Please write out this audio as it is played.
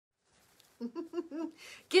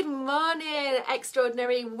Good morning,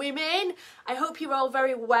 extraordinary women. I hope you're all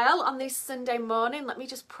very well on this Sunday morning. Let me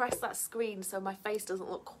just press that screen so my face doesn't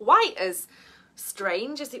look quite as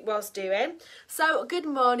strange as it was doing. So good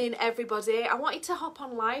morning, everybody. I wanted to hop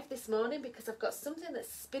on live this morning because I've got something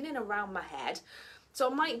that's spinning around my head. So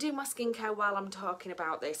I might do my skincare while I'm talking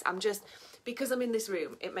about this. Because I'm in this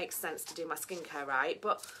room, it makes sense to do my skincare, right?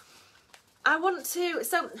 But I want to,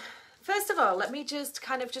 so first of all, let me just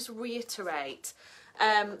reiterate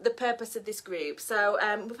the purpose of this group. So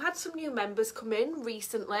we've had some new members come in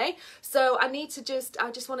recently, so I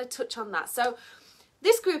just want to touch on that. So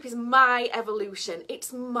this group is my evolution,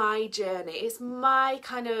 it's my journey, it's my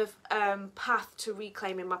kind of path to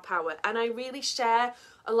reclaiming my power, and I really share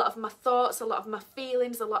a lot of my thoughts, a lot of my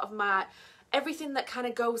feelings, a lot of my everything that kind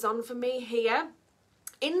of goes on for me here,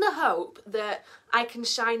 in the hope that I can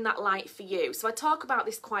shine that light for you. So I talk about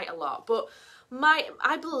this quite a lot, but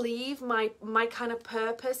I believe my kind of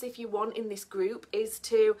purpose, if you want, in this group is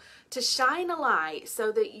to shine a light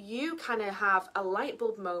so that you kind of have a light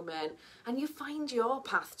bulb moment and you find your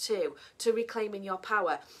path too, to reclaiming your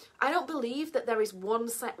power. I don't believe that there is one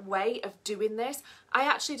set way of doing this. I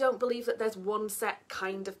actually don't believe that there's one set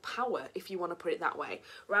kind of power, if you want to put it that way,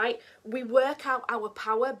 right? We work out our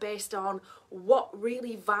power based on what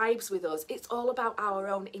really vibes with us. It's all about our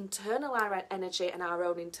own internal energy and our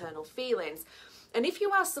own internal feelings. And if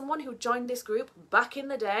you are someone who joined this group back in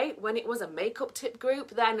the day when it was a makeup tip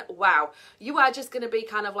group, then wow, you are just going to be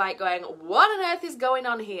kind of like going, what on earth is going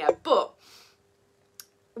on here? But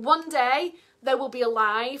one day there will be a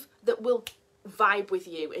live that will vibe with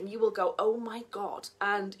you and you will go, oh my God.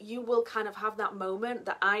 And you will kind of have that moment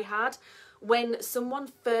that I had when someone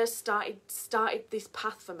first started this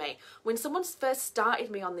path for me, when someone first started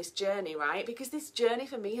me on this journey, right? Because this journey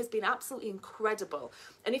for me has been absolutely incredible.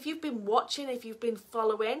 And if you've been watching, if you've been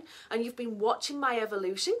following, and you've been watching my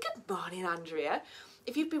evolution, good morning, Andrea.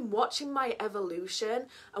 If you've been watching my evolution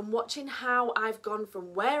and watching how I've gone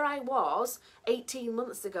from where I was 18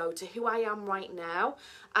 months ago to who I am right now,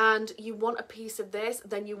 and you want a piece of this,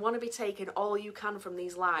 then you want to be taking all you can from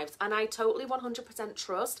these lives. And I totally 100%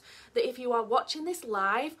 trust that if you are watching this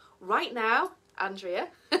live right now, Andrea,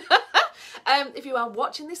 if you are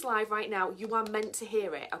watching this live right now, you are meant to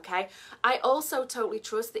hear it, okay? I also totally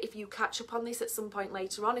trust that if you catch up on this at some point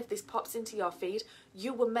later on, if this pops into your feed,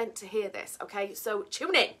 you were meant to hear this, okay? So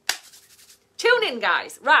tune in. Tune in,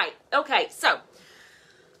 guys. Right, okay, so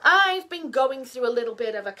I've been going through a little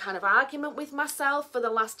bit of a kind of argument with myself for the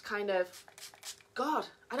last kind of, God,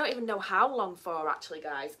 I don't even know how long for, actually,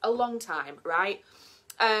 guys. A long time, right?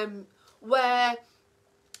 Where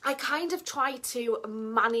I kind of try to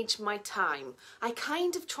manage my time. I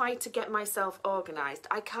kind of try to get myself organised.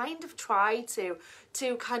 I kind of try to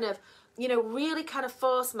kind of, you know, really kind of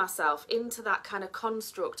force myself into that kind of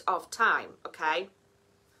construct of time, okay?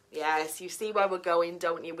 Yes, you see where we're going,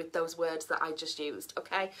 don't you, with those words that I just used,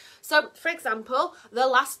 okay? So, for example, the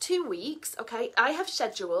last 2 weeks, okay, I have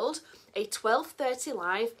scheduled a 12:30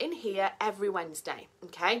 live in here every Wednesday,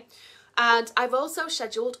 okay? And I've also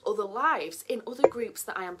scheduled other lives in other groups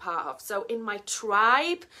that I am part of. So in my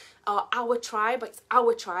tribe, or our tribe, it's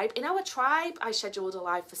our tribe. In our tribe, I scheduled a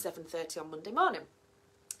live for 7:30 on Monday morning.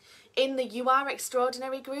 In the You Are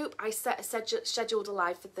Extraordinary group, I scheduled a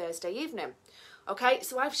live for Thursday evening. Okay,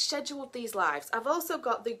 so I've scheduled these lives. I've also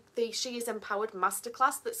got the She Is Empowered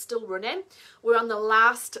Masterclass that's still running. We're on the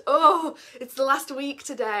last, it's the last week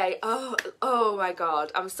today. Oh my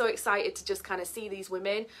God. I'm so excited to just kind of see these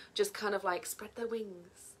women just kind of like spread their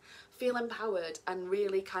wings, feel empowered, and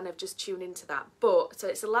really kind of just tune into that. But, so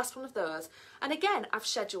it's the last one of those. And again, I've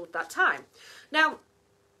scheduled that time. Now,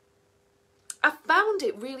 I found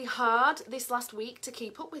it really hard this last week to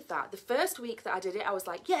keep up with that. The first week that I did it, I was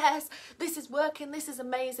like, yes, this is working, this is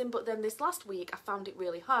amazing. But then this last week, I found it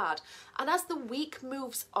really hard. And as the week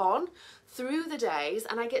moves on through the days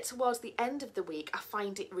and I get towards the end of the week, I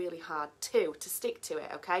find it really hard too to stick to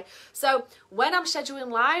it, okay? So when I'm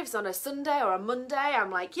scheduling lives on a Sunday or a Monday,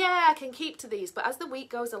 I'm like, yeah, I can keep to these. But as the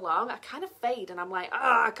week goes along, I kind of fade and I'm like,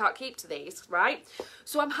 I can't keep to these, right?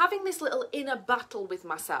 So I'm having this little inner battle with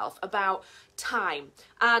myself about time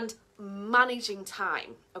and managing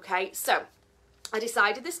time, okay? So I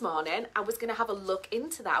decided this morning I was going to have a look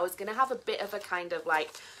into that. I was going to have a bit of a kind of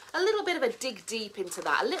like a little bit of a dig deep into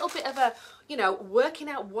that, a little bit of a, you know, working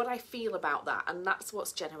out what I feel about that, and that's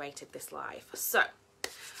what's generated this live. So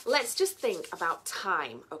let's just think about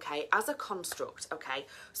time, okay, as a construct, okay?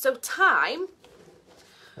 So time,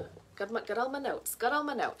 got all my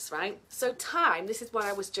notes, right? So time, this is what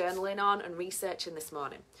I was journaling on and researching this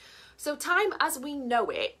morning. So time as we know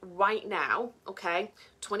it right now, okay,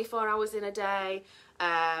 24 hours in a day,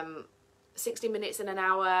 60 minutes in an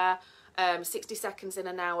hour, 60 seconds in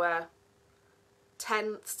an hour,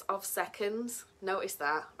 tenths of seconds. Notice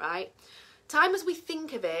that, right? Time as we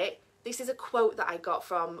think of it, this is a quote that I got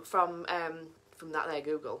from that there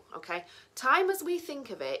Google, okay? Time as we think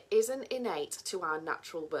of it isn't innate to our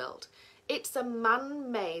natural world. It's a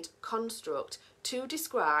man-made construct to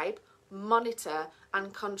describe, monitor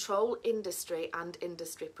and control industry and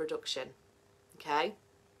industry production, okay?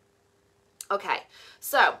 Okay,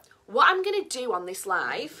 so what I'm going to do on this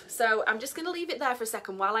live, so I'm just going to leave it there for a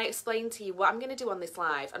second while I explain to you what I'm going to do on this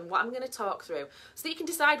live and what I'm going to talk through so that you can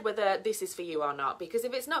decide whether this is for you or not, because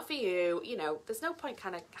if it's not for you, you know, there's no point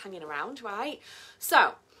kind of hanging around, right?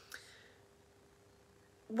 So,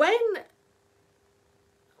 what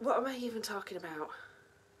am I even talking about?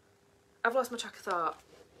 I've lost my track of thought.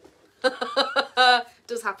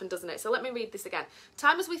 Does happen, doesn't it? So let me read this again.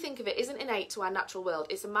 Time as we think of it isn't innate to our natural world.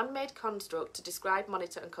 It's a man-made construct to describe,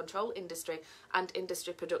 monitor and control industry and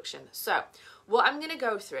industry production. So what I'm going to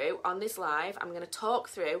go through on this live, I'm going to talk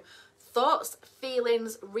through thoughts,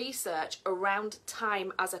 feelings, research around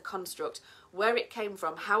time as a construct, where it came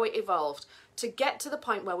from, how it evolved to get to the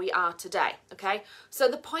point where we are today, okay? So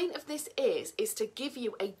the point of this is to give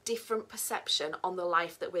you a different perception on the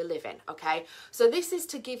life that we're living, okay? So this is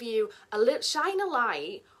to give you a little, shine a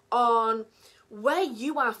light on where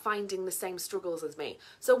you are finding the same struggles as me.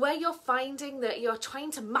 So where you're finding that you're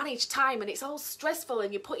trying to manage time and it's all stressful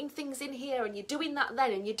and you're putting things in here and you're doing that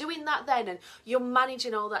then and you're doing that then and you're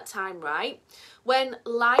managing all that time, right? When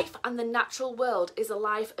life and the natural world is a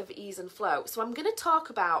life of ease and flow. So I'm going to talk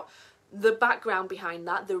about the background behind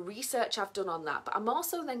that, the research I've done on that, but I'm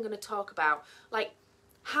also then going to talk about like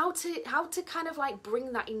how to kind of like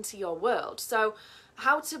bring that into your world. So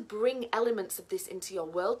how to bring elements of this into your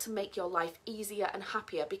world to make your life easier and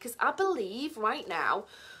happier, because I believe right now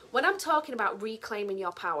when I'm talking about reclaiming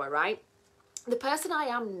your power, right, the person I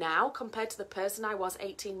am now compared to the person I was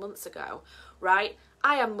 18 months ago, right,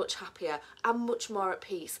 I am much happier. I'm much more at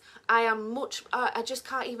peace. I am much, I just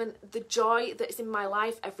can't even, the joy that is in my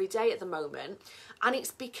life every day at the moment. And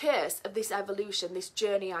it's because of this evolution, this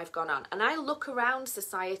journey I've gone on. And I look around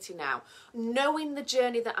society now, knowing the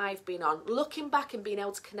journey that I've been on, looking back and being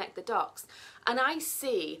able to connect the dots. And I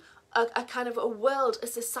see a kind of a world, a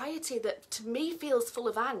society that to me feels full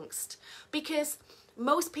of angst, because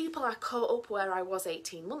most people are caught up where I was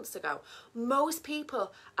 18 months ago. Most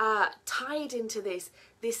people are tied into this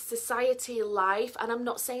society life, and I'm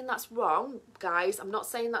not saying that's wrong, guys. I'm not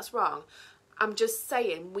saying that's wrong. I'm just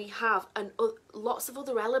saying we have lots of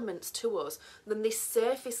other elements to us than this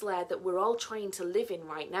surface layer that we're all trying to live in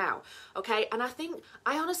right now, okay? And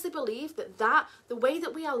I honestly believe that the way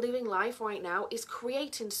that we are living life right now is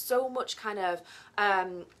creating so much kind of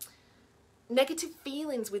negative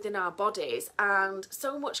feelings within our bodies and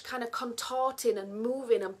so much kind of contorting and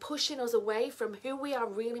moving and pushing us away from who we are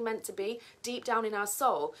really meant to be deep down in our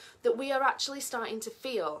soul, that we are actually starting to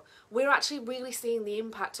feel, we're actually really seeing the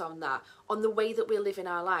impact on that, on the way that we're living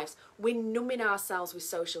our lives. We're numbing ourselves with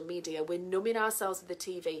social media, we're numbing ourselves with the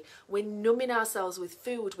TV, we're numbing ourselves with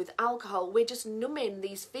food, with alcohol. We're just numbing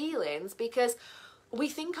these feelings because we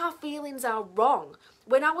think our feelings are wrong,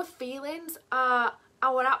 when our feelings are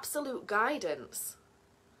our absolute guidance,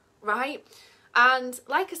 right? And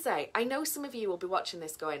like I say, I know some of you will be watching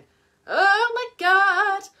this going, oh my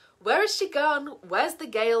God, where has she gone? Where's the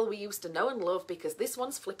Gail we used to know and love? Because this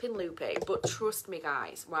one's flipping loopy. But trust me,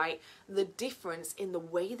 guys, right? The difference in the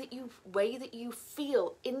way that you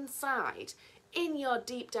feel inside, in your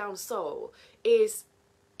deep down soul, is,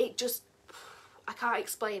 it just, I can't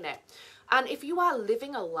explain it. And if you are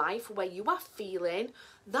living a life where you are feeling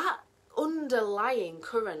that underlying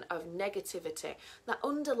current of negativity, that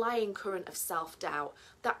underlying current of self-doubt,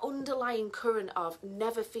 that underlying current of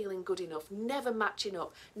never feeling good enough, never matching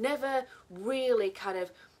up, never really kind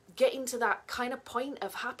of getting to that kind of point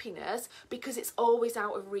of happiness because it's always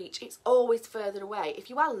out of reach, it's always further away. If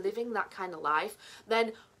you are living that kind of life,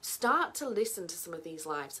 then start to listen to some of these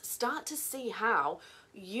lives, start to see how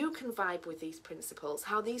you can vibe with these principles,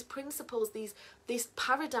 how these principles, this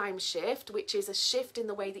paradigm shift, which is a shift in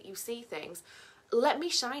the way that you see things, let me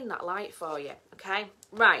shine that light for you, okay?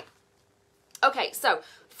 Right. Okay, so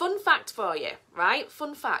fun fact for you, right?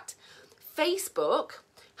 Fun fact. Facebook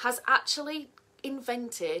has actually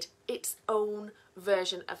invented its own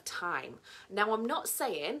version of time. Now, I'm not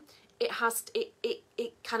saying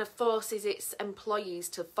it kind of forces its employees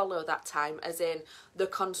to follow that time, as in the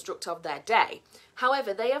construct of their day.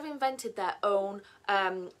 However, they have invented their own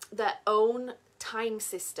time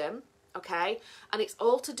system, okay? And it's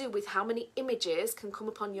all to do with how many images can come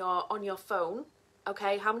up on your phone,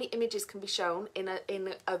 okay? How many images can be shown in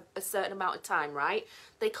a certain amount of time, right?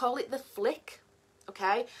 They call it the flick,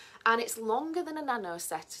 okay? And it's longer than a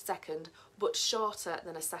nanosecond, but shorter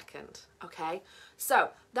than a second, okay? So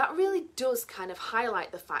that really does kind of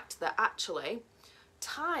highlight the fact that actually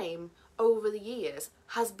time over the years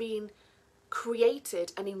has been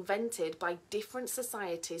created and invented by different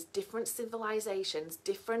societies, different civilizations,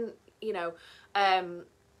 different, you know,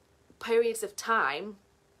 periods of time,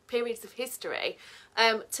 periods of history,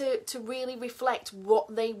 to really reflect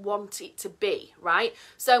what they want it to be, right?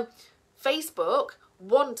 So Facebook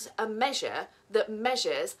want a measure that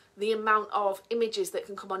measures the amount of images that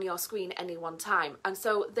can come on your screen at any one time. And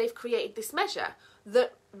so they've created this measure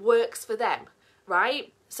that works for them,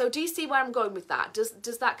 right? So do you see where I'm going with that?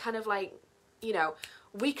 Does that kind of like, you know,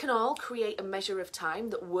 we can all create a measure of time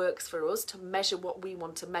that works for us to measure what we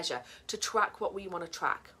want to measure, to track what we want to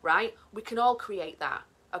track, right? We can all create that,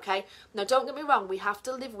 okay? Now, don't get me wrong, we have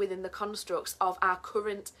to live within the constructs of our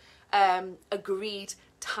current agreed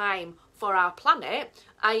time for our planet,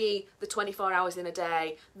 i.e. the 24 hours in a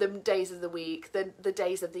day, the days of the week, the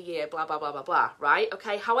days of the year, blah, blah, blah, blah, blah, right?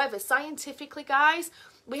 Okay, however, scientifically, guys,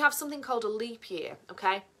 we have something called a leap year,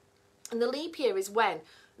 okay? And the leap year is when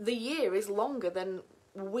the year is longer than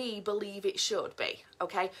we believe it should be,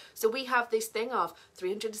 okay? So we have this thing of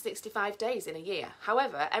 365 days in a year.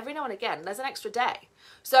 However, every now and again, there's an extra day.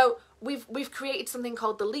 So we've created something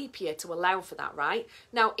called the leap year to allow for that, right?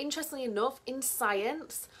 Now, interestingly enough, in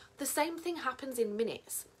science, the same thing happens in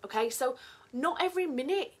minutes, okay? So not every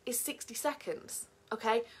minute is 60 seconds,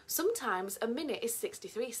 okay? Sometimes a minute is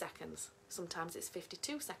 63 seconds. Sometimes it's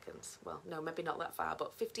 52 seconds. Well, no, maybe not that far,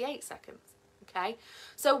 but 58 seconds. Okay,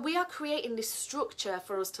 so we are creating this structure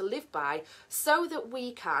for us to live by so that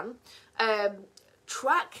we can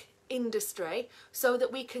track industry, so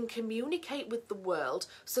that we can communicate with the world,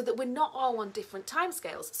 so that we're not all on different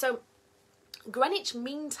timescales. So Greenwich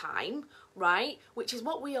Mean Time, right, which is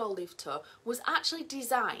what we all live to, was actually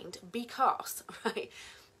designed because, right,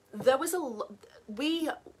 there was we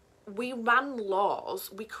ran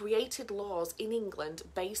laws, we created laws in England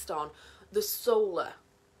based on the solar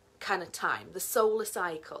kind of time, the solar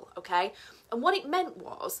cycle, okay? And what it meant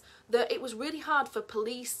was that it was really hard for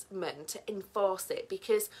policemen to enforce it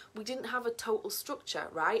because we didn't have a total structure,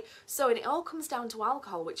 right? So, and it all comes down to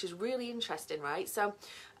alcohol, which is really interesting, right? So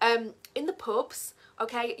in the pubs,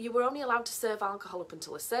 okay, you were only allowed to serve alcohol up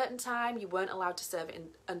until a certain time. You weren't allowed to serve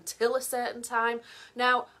it until a certain time.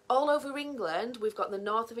 Now, all over England, we've got the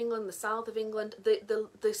north of England, the south of England,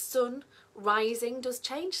 the sun rising does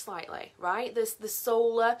change slightly, right? The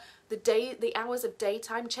solar, the hours of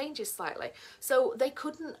daytime changes slightly. So they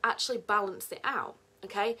couldn't actually balance it out,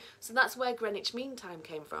 okay? So that's where Greenwich Mean Time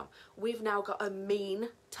came from. We've now got a mean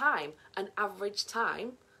time, an average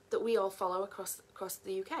time that we all follow across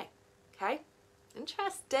the UK, okay?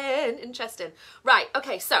 Interesting. Right,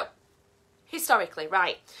 okay, so historically,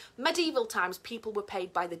 right, medieval times people were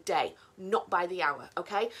paid by the day, not by the hour,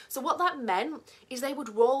 okay? So what that meant is they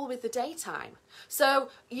would roll with the daytime. So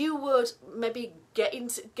you would maybe get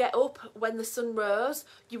up when the sun rose,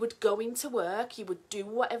 you would go into work, you would do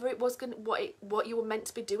whatever it was what you were meant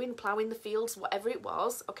to be doing, ploughing the fields, whatever it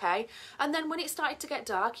was, okay? And then when it started to get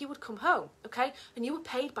dark, you would come home, okay? And you were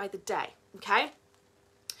paid by the day, okay?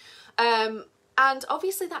 And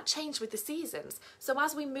obviously that changed with the seasons. So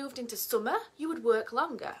as we moved into summer, you would work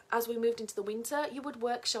longer. As we moved into the winter, you would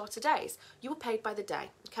work shorter days. You were paid by the day,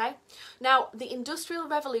 okay? Now, the Industrial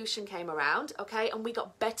Revolution came around, okay, and we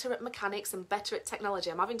got better at mechanics and better at technology.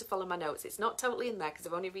 I'm having to follow my notes. It's not totally in there because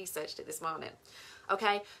I've only researched it this morning,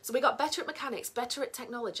 okay? So we got better at mechanics, better at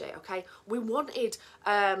technology, okay? We wanted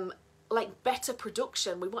like better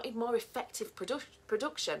production. We wanted more effective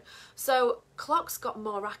production. So clocks got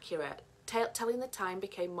more accurate. Telling the time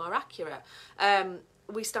became more accurate.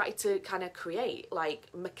 We started to kind of create like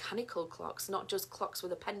mechanical clocks, not just clocks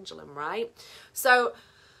with a pendulum, right? So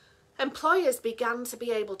employers began to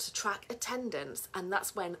be able to track attendance, and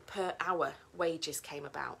that's when per hour wages came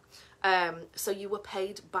about. So you were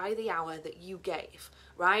paid by the hour that you gave,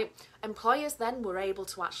 right? Employers then were able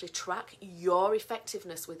to actually track your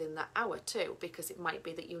effectiveness within that hour too, because it might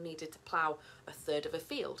be that you needed to plough a third of a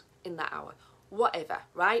field in that hour. Whatever,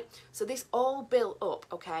 right? So this all built up,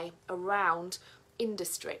 okay, around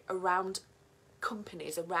industry, around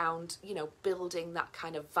companies, around, you know, building that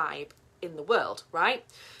kind of vibe in the world, right?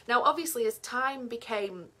 Now, obviously, as time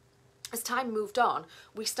became as time moved on,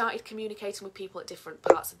 we started communicating with people at different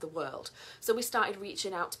parts of the world. So we started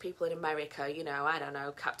reaching out to people in America, you know, I don't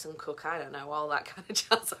know, Captain Cook, I don't know, all that kind of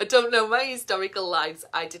jazz. I don't know my historical lives.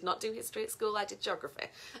 I did not do history at school, I did geography.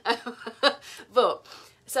 But,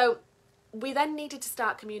 so we then needed to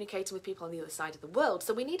start communicating with people on the other side of the world.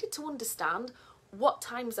 So we needed to understand what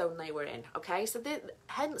time zone they were in, okay? So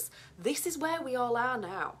hence, this is where we all are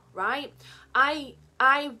now, right?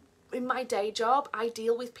 In my day job, I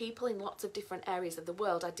deal with people in lots of different areas of the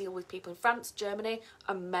world. I deal with people in France, Germany,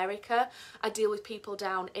 America. I deal with people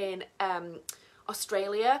down in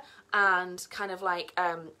Australia and kind of like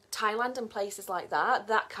Thailand and places like that,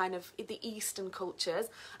 that kind of the Eastern cultures.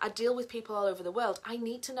 I deal with people all over the world. I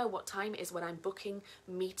need to know what time it is when I'm booking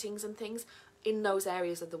meetings and things in those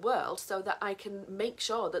areas of the world so that I can make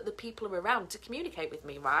sure that the people are around to communicate with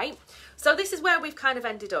me, right? So this is where we've kind of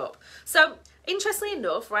ended up. So interestingly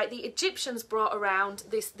enough, right, the Egyptians brought around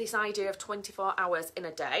this idea of 24 hours in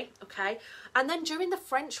a day, okay? And then during the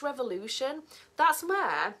French Revolution, that's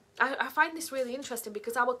where I find this really interesting,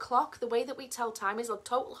 because our clock, the way that we tell time, is a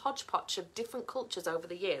total hodgepodge of different cultures over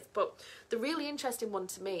the years. But the really interesting one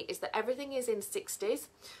to me is that everything is in 60s.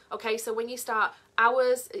 Okay, so when you start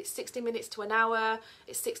hours, it's 60 minutes to an hour,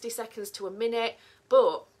 it's 60 seconds to a minute.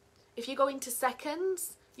 But if you go into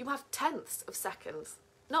seconds, you have tenths of seconds,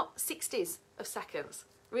 not 60s of seconds.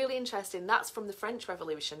 Really interesting. That's from the French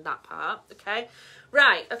Revolution, that part. Okay,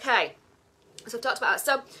 right, okay. So I've talked about that.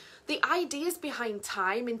 So the ideas behind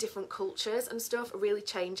time in different cultures and stuff really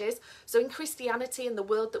changes. So in Christianity, in the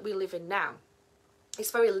world that we live in now,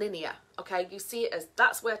 it's very linear, okay? You see it as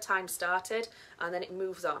that's where time started and then it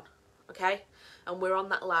moves on, okay? And we're on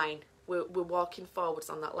that line. We're walking forwards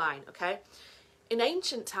on that line, okay? In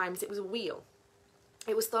ancient times, it was a wheel.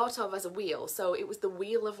 It was thought of as a wheel. So it was the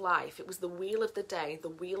wheel of life. It was the wheel of the day, the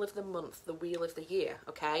wheel of the month, the wheel of the year,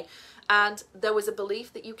 okay? And there was a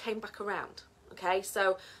belief that you came back around. Okay,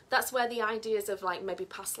 so that's where the ideas of like maybe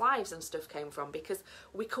past lives and stuff came from, because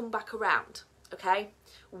we come back around, okay?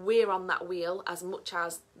 We're on that wheel as much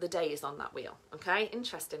as the day is on that wheel, okay?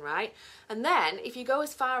 Interesting, right? And then if you go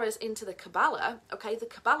as far as into the Kabbalah, okay, the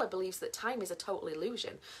Kabbalah believes that time is a total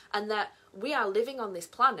illusion and that we are living on this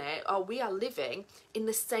planet, or we are living in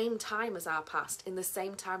the same time as our past, in the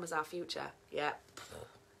same time as our future. Yeah,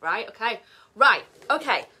 right, okay, right,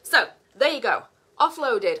 okay, so there you go.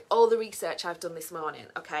 Offloaded all the research I've done this morning.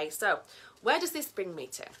 Okay, so where does this bring me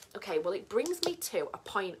to? Okay, well, it brings me to a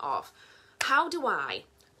point of how do I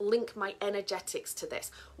link my energetics to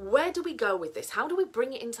this? Where do we go with this? How do we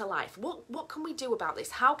bring it into life? What can we do about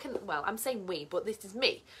this? How can, well, I'm saying we, but this is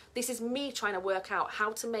me. This is me trying to work out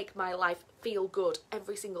how to make my life feel good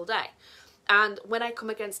every single day. And when I come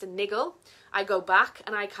against a niggle, I go back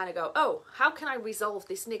and I kind of go, oh, how can I resolve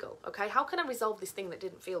this niggle? Okay, how can I resolve this thing that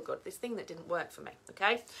didn't feel good, this thing that didn't work for me?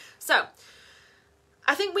 Okay, so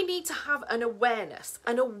I think we need to have an awareness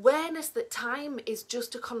that time is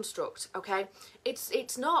just a construct. Okay,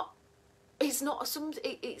 it's not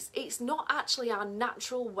actually our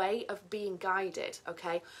natural way of being guided.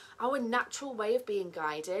 Okay, our natural way of being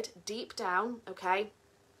guided deep down. Okay.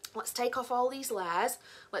 Let's take off all these layers.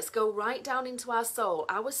 Let's go right down into our soul.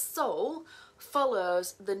 Our soul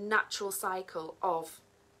follows the natural cycle of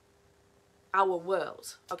our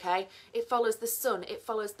world, okay? It follows the sun, it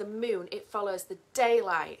follows the moon, it follows the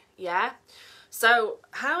daylight, yeah? So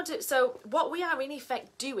what we are in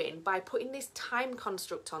effect doing by putting this time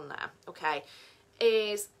construct on there, okay,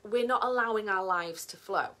 is we're not allowing our lives to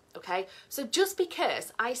flow, okay? So just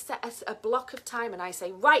because I set a block of time and I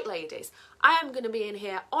say, right, ladies, I am going to be in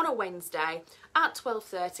here on a Wednesday at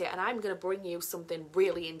 12:30 and I'm going to bring you something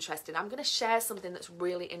really interesting. I'm going to share something that's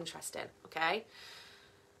really interesting, okay?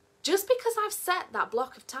 Just because I've set that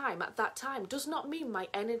block of time at that time does not mean my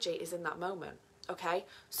energy is in that moment. Okay,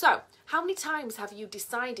 so how many times have you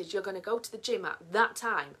decided you're going to go to the gym at that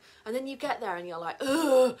time and then you get there and you're like,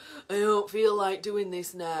 oh, I don't feel like doing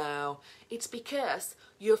this now? It's because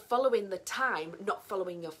you're following the time, not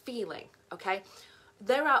following your feeling, okay?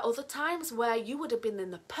 There are other times where you would have been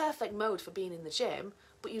in the perfect mode for being in the gym,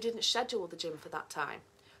 but you didn't schedule the gym for that time.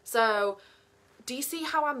 So do you see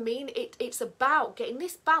how I mean? It's about getting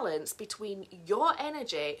this balance between your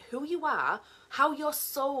energy, who you are, how your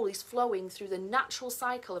soul is flowing through the natural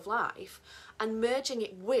cycle of life, and merging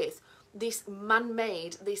it with this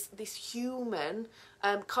man-made, this human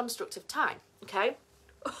construct of time, okay?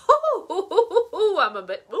 I'm a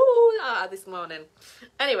bit this morning.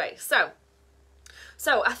 Anyway, so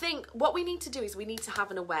I think what we need to do is we need to have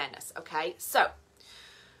an awareness, okay? So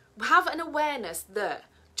have an awareness that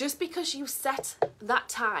Just because you set that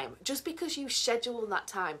time, just because you schedule that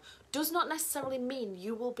time, does not necessarily mean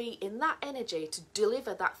you will be in that energy to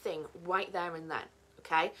deliver that thing right there and then,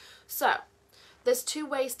 okay? So there's two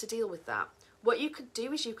ways to deal with that. What you could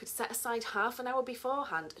do is you could set aside half an hour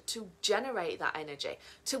beforehand to generate that energy,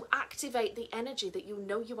 to activate the energy that you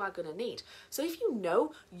know you are going to need. So if you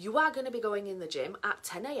know you are going to be going in the gym at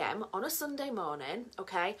 10 a.m. on a Sunday morning,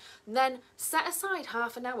 okay, then set aside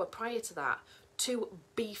half an hour prior to that to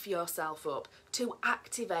beef yourself up, to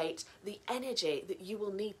activate the energy that you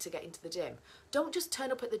will need to get into the gym. Don't just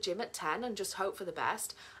turn up at the gym at 10 and just hope for the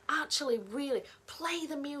best. Actually, really play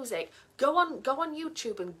the music. Go on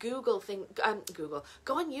YouTube and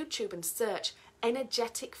go on YouTube and search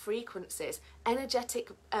energetic frequencies, energetic,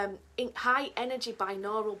 high energy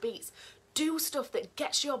binaural beats. Do stuff that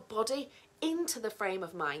gets your body into the frame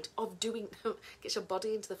of mind of doing, gets your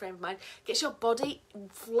body into the frame of mind, gets your body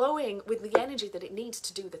flowing with the energy that it needs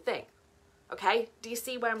to do the thing. Okay, do you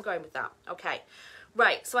see where I'm going with that? Okay,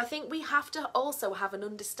 right, so I think we have to also have an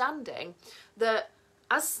understanding that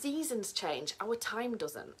as seasons change, our time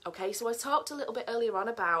doesn't, okay? So I talked a little bit earlier on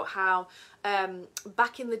about how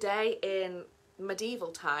back in the day in medieval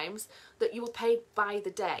times that you were paid by the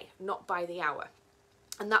day, not by the hour.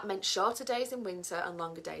 And that meant shorter days in winter and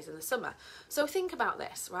longer days in the summer. So think about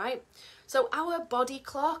this, right? So our body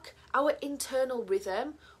clock, our internal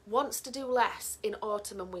rhythm wants to do less in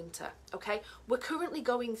autumn and winter, okay? We're currently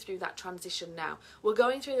going through that transition now. We're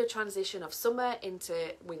going through the transition of summer into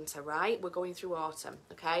winter, right? We're going through autumn,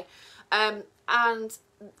 okay? And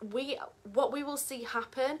what we will see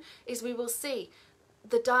happen is we will see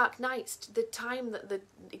the dark nights, the time that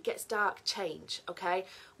it gets dark change, okay?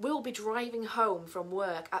 We'll be driving home from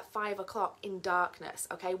work at 5 o'clock in darkness,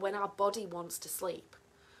 okay? When our body wants to sleep,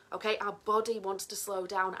 okay? Our body wants to slow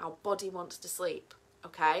down, our body wants to sleep,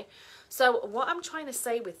 okay? So what I'm trying to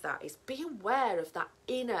say with that is be aware of that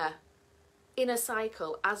inner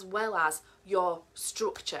cycle as well as your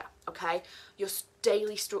structure, okay? Your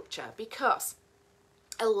daily structure, because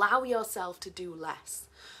allow yourself to do less.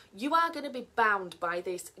 You are going to be bound by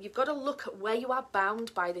this. You've got to look at where you are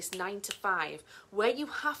bound by this 9 to 5, where you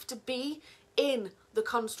have to be in the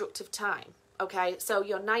construct of time, okay? So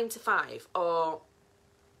you're 9 to 5, or,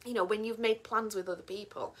 you know, when you've made plans with other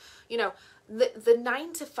people, you know, the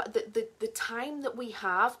 9 to 5, the time that we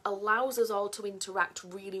have allows us all to interact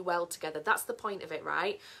really well together. That's the point of it,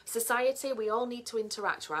 right? Society, we all need to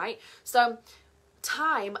interact, right? So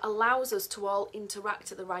time allows us to all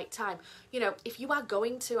interact at the right time. You know, if you are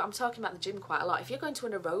going to, I'm talking about the gym quite a lot, if you're going to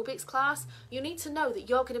an aerobics class, you need to know that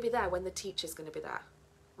you're going to be there when the teacher's going to be there,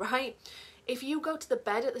 right? If you go to the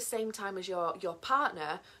bed at the same time as your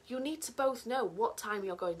partner, you need to both know what time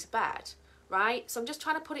you're going to bed, right? So I'm just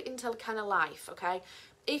trying to put it into kind of life, okay?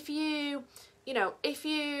 If you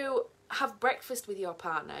have breakfast with your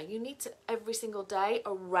partner, you need to, every single day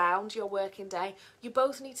around your working day, you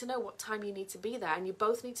both need to know what time you need to be there, and you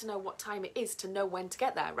both need to know what time it is to know when to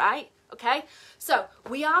get there, right? Okay, so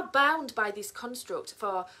we are bound by this construct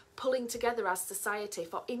for pulling together as society,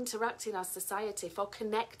 for interacting as society, for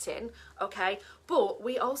connecting, okay? But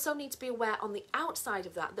we also need to be aware on the outside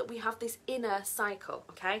of that we have this inner cycle,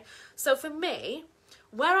 okay? So for me,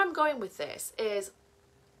 where I'm going with this is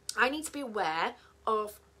I need to be aware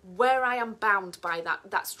of where I am bound by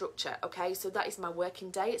that structure, okay? So that is my working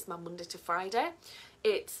day, it's my Monday to Friday,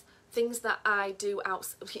 it's things that I do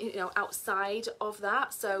outside of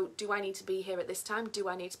that. So do I need to be here at this time? Do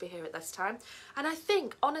I need to be here at this time? And I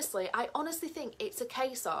honestly think it's a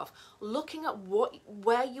case of looking at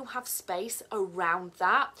where you have space around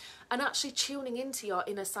that and actually tuning into your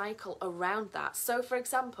inner cycle around that. So for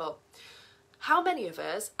example, how many of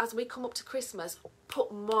us, as we come up to Christmas,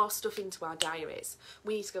 put more stuff into our diaries?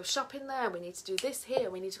 We need to go shopping there, we need to do this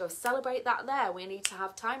here, we need to go celebrate that there, we need to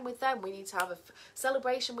have time with them, we need to have a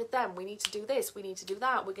celebration with them, we need to do this, we need to do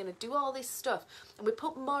that, we're going to do all this stuff. And we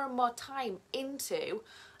put more and more time into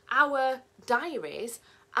our diaries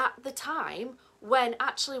at the time when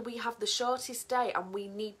actually we have the shortest day and we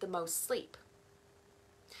need the most sleep.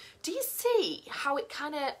 Do you see how it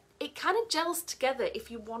kind of gels together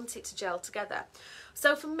if you want it to gel together?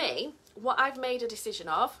 So for me, what I've made a decision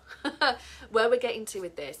of, where we're getting to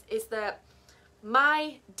with this, is that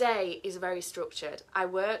my day is very structured. I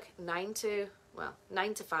work 9 to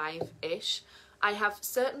 5-ish. I have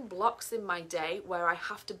certain blocks in my day where I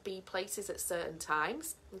have to be places at certain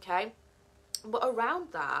times, okay? But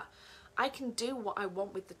around that, I can do what I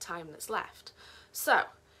want with the time that's left. So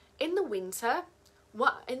in the winter,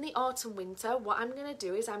 in the autumn winter, what I'm going to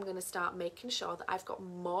do is I'm going to start making sure that I've got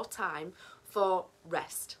more time for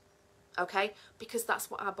rest, okay? Because that's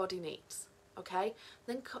what our body needs, okay?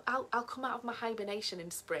 Then I'll come out of my hibernation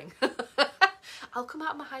in spring. I'll come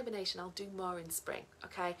out of my hibernation, I'll do more in spring,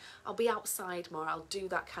 okay? I'll be outside more, I'll do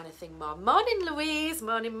that kind of thing more. Morning, Louise,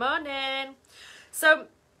 morning, morning. So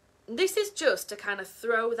this is just to kind of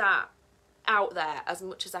throw that out there as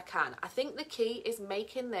much as I can. I think the key is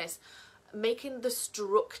making the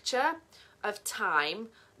structure of time,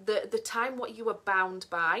 the time what you are bound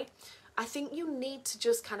by. I think you need to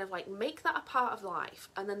just kind of like make that a part of life,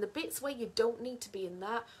 and then the bits where you don't need to be in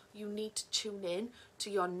that, you need to tune in to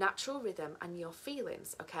your natural rhythm and your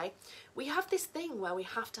feelings, okay? We have this thing where we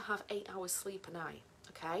have to have 8 hours sleep a night,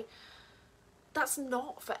 okay? That's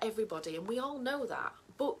not for everybody, and we all know that.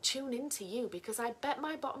 But tune into you, because I bet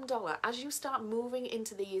my bottom dollar, as you start moving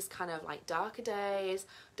into these kind of like darker days,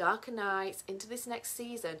 darker nights, into this next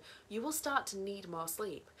season, you will start to need more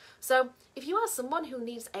sleep. So if you are someone who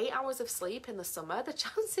needs 8 hours of sleep in the summer, the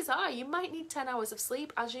chances are you might need 10 hours of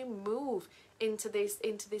sleep as you move into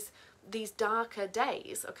these darker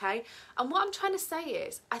days, okay? And what I'm trying to say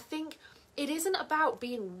is, I think it isn't about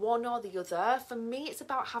being one or the other. For me, it's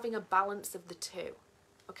about having a balance of the two,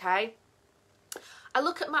 okay? I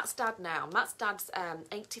look at Matt's dad now. Matt's dad's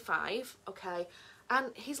 85, okay?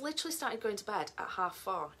 And he's literally started going to bed at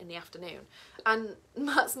 4:30 in the afternoon. And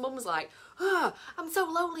Matt's mum's like, oh, I'm so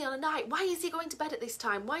lonely on a night. Why is he going to bed at this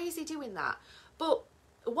time? Why is he doing that? But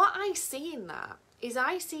what I see in that is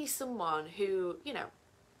I see someone who, you know,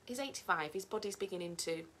 he's 85, his body's beginning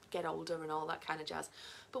to get older and all that kind of jazz.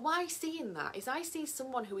 But what I see in that is I see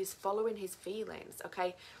someone who is following his feelings,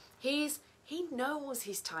 okay? He knows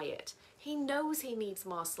he's tired. He knows he needs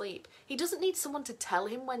more sleep. He doesn't need someone to tell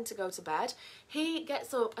him when to go to bed. He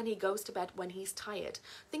gets up and he goes to bed when he's tired.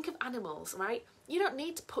 Think of animals, right? You don't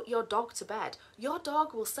need to put your dog to bed. Your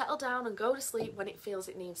dog will settle down and go to sleep when it feels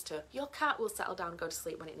it needs to. Your cat will settle down and go to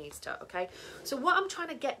sleep when it needs to, okay? So what I'm trying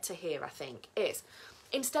to get to here, I think, is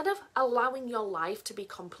instead of allowing your life to be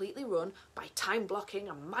completely run by time blocking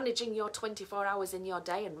and managing your 24 hours in your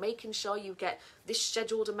day and making sure you get this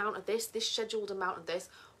scheduled amount of this scheduled amount of this,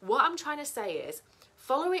 what I'm trying to say is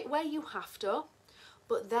follow it where you have to,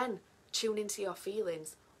 but then tune into your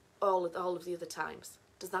feelings all of the other times.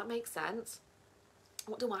 Does that make sense?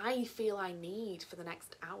 What do I feel I need for the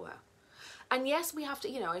next hour? And yes, we have to,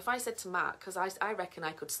 you know, if I said to Matt, because I reckon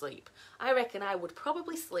I could sleep, I reckon I would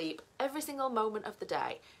probably sleep every single moment of the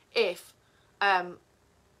day if I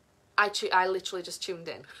literally just tuned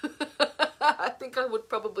in. I think I would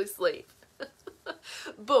probably sleep.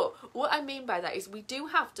 But what I mean by that is we do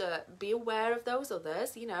have to be aware of those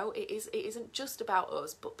others, you know, it isn't just about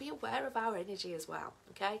us, but be aware of our energy as well,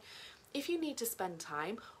 okay? If you need to spend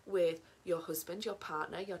time with your husband, your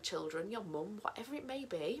partner, your children, your mum, whatever it may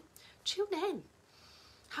be, tune in.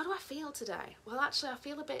 How do I feel today? Well, actually, I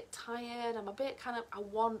feel a bit tired. I'm a bit kind of, I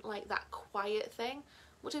want like that quiet thing.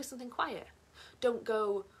 We'll do something quiet. Don't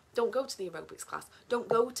go to the aerobics class. Don't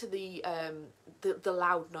go to the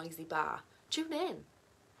loud, noisy bar. Tune in.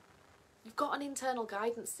 You've got an internal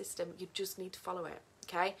guidance system. You just need to follow it,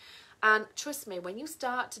 okay? And trust me, when you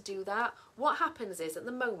start to do that, what happens is at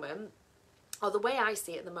the moment, or the way I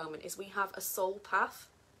see it at the moment, is we have a soul path,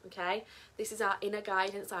 okay? This is our inner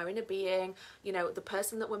guidance, our inner being, you know, the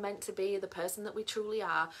person that we're meant to be, the person that we truly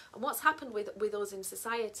are. And what's happened with us in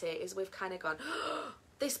society is we've kind of gone, oh,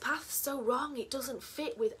 this path's so wrong, it doesn't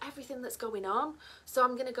fit with everything that's going on, so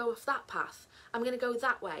I'm going to go off that path. I'm going to go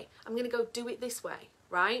that way. I'm going to go do it this way,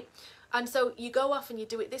 right? And so you go off and you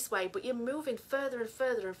do it this way, but you're moving further and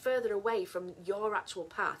further and further away from your actual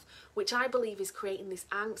path, which I believe is creating this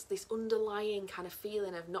angst, this underlying kind of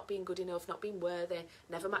feeling of not being good enough, not being worthy,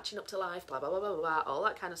 never matching up to life, blah, blah, blah, blah, blah, all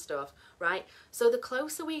that kind of stuff, right? So the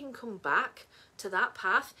closer we can come back to that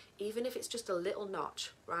path, even if it's just a little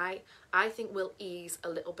notch, right, I think we'll ease a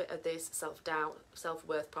little bit of this self-doubt,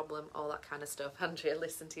 self-worth problem, all that kind of stuff. Andrea,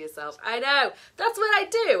 listen to yourself. I know, that's what I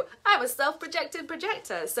do. I'm a self-projected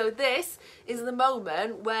projector. So this is the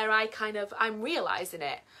moment where I'm realising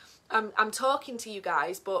it. I'm talking to you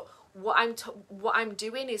guys, but what I'm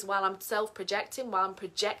doing is while I'm self-projecting, while I'm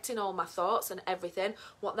projecting all my thoughts and everything,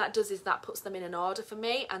 what that does is that puts them in an order for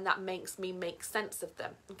me, and that makes me make sense of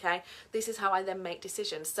them, okay? This is how I then make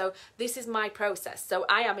decisions. So this is my process. So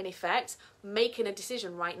I am in effect making a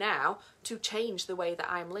decision right now to change the way that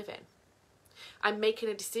I'm living. I'm making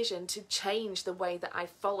a decision to change the way that I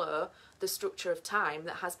follow the structure of time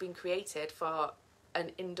that has been created for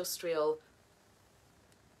an industrial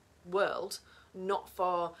world, not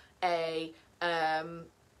for a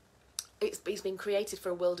it's been created for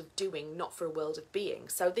a world of doing, not for a world of being.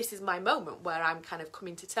 So this is my moment where I'm kind of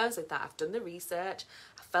coming to terms with that. I've done the research,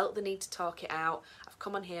 I felt the need to talk it out, I've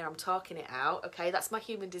come on here, I'm talking it out, okay? That's my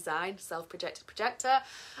human design, self-projected projector.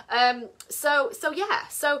 So yeah,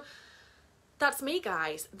 so that's me,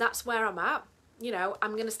 guys. That's where I'm at. You know,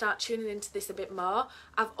 I'm going to start tuning into this a bit more.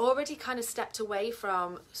 I've already kind of stepped away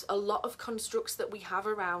from a lot of constructs that we have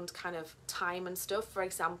around kind of time and stuff. For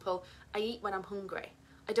example, I eat when I'm hungry.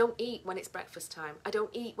 I don't eat when it's breakfast time. I don't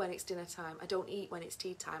eat when it's dinner time. I don't eat when it's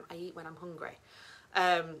tea time. I eat when I'm hungry.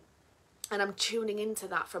 And I'm tuning into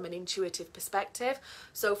that from an intuitive perspective.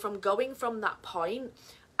 So from going from that point,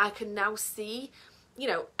 I can now see, you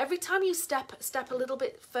know, every time you step a little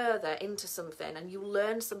bit further into something and you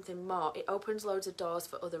learn something more, it opens loads of doors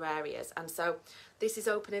for other areas. And so this is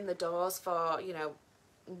opening the doors for, you know,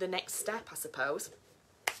 the next step, I suppose.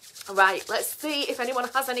 All right, let's see if anyone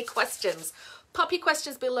has any questions. Pop your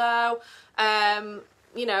questions below.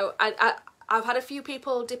 You know, I've had a few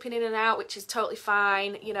people dipping in and out, which is totally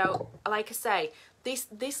fine. You know, like I say,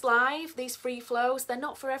 this live, these free flows, they're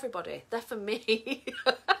not for everybody. They're for me.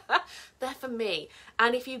 They're for me.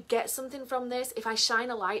 And if you get something from this, if I shine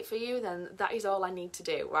a light for you, then that is all I need to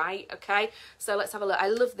do, right? Okay, so let's have a look. I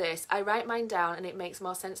love this. I write mine down and it makes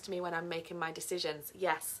more sense to me when I'm making my decisions.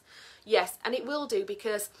 Yes, yes, and it will do,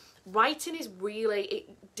 because writing is really,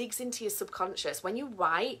 it digs into your subconscious. When you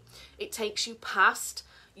write, it takes you past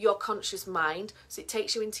your conscious mind, so it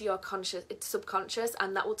takes you into your subconscious,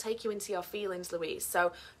 and that will take you into your feelings, Louise.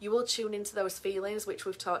 So you will tune into those feelings, which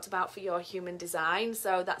we've talked about for your human design.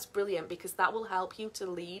 So that's brilliant, because that will help you to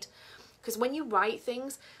lead. Because when you write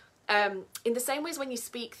things, in the same way as when you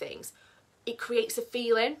speak things, it creates a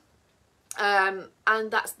feeling, and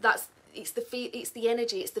it's the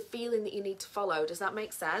energy, it's the feeling that you need to follow. Does that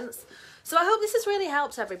make sense? So I hope this has really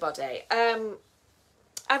helped everybody.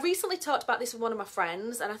 I recently talked about this with one of my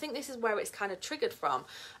friends, and I think this is where it's kind of triggered from.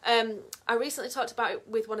 I recently talked about it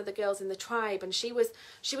with one of the girls in the tribe, and she was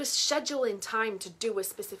scheduling time to do a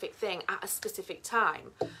specific thing at a specific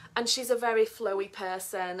time, and she's a very flowy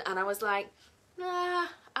person, and I was like, nah,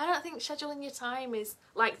 I don't think scheduling your time is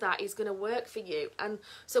like that is going to work for you. And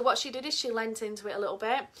so what she did is she lent into it a little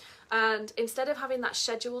bit, and instead of having that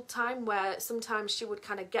scheduled time where sometimes she would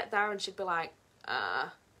kind of get there and she'd be like,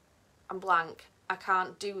 I'm blank, I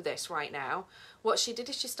can't do this right now. What she did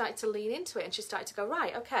is she started to lean into it, and she started to go,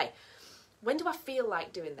 right, okay, when do I feel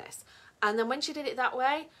like doing this? And then when she did it that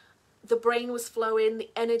way, the brain was flowing, the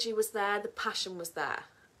energy was there, the passion was there.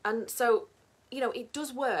 And so, you know, it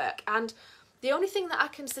does work. And the only thing that I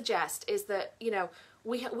can suggest is that, you know,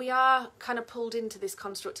 we are kind of pulled into this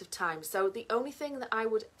construct of time. So the only thing that I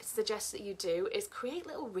would suggest that you do is create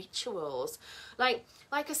little rituals. Like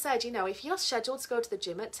I said, you know, if you're scheduled to go to the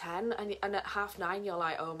gym at 10 and at 9:30 you're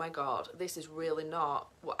like, oh my God, this is really not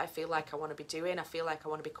what I feel like I want to be doing. I feel like I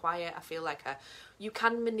want to be quiet. I feel like you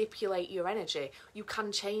can manipulate your energy. You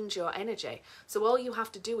can change your energy. So all you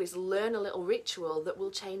have to do is learn a little ritual that will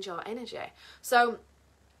change your energy. So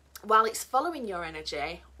while it's following your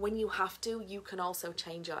energy, when you have to, you can also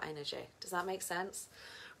change your energy. Does that make sense?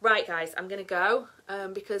 Right, guys, I'm going to go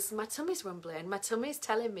because my tummy's rumbling. My tummy's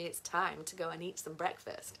telling me it's time to go and eat some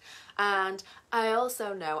breakfast. And I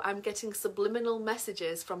also know I'm getting subliminal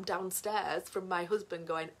messages from downstairs from my husband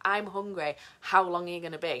going, I'm hungry. How long are you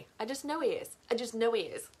going to be? I just know he is. I just know he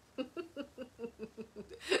is.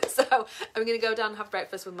 So I'm going to go down and have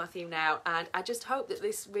breakfast with Matthew now. And I just hope that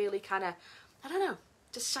this really kind of, I don't know,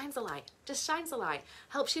 just shines a light,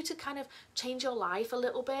 helps you to kind of change your life a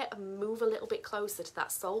little bit and move a little bit closer to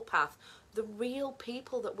that soul path, the real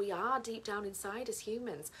people that we are deep down inside as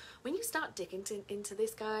humans. When you start digging into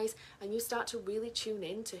this, guys, and you start to really tune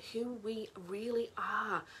in to who we really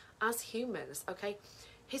are as humans, okay?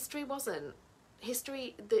 The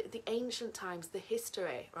ancient times, the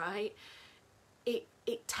history, right?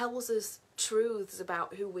 It tells us truths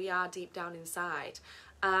about who we are deep down inside.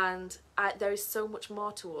 And there is so much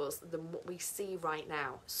more to us than what we see right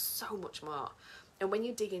now, so much more. And when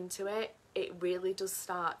you dig into it, it really does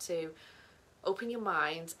start to open your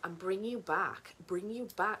mind and bring you back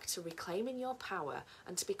to reclaiming your power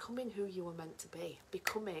and to becoming who you were meant to be,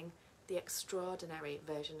 becoming the extraordinary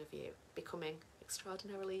version of you, becoming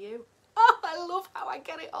extraordinarily you. Oh, I love how I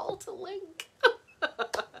get it all to link.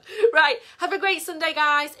 Right, have a great Sunday,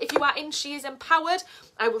 guys. If you are in She Is Empowered,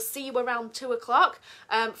 I will see you around 2 o'clock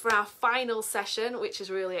for our final session, which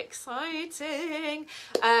is really exciting,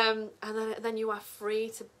 and then you are free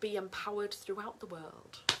to be empowered throughout the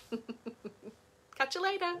world. Catch you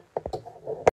later.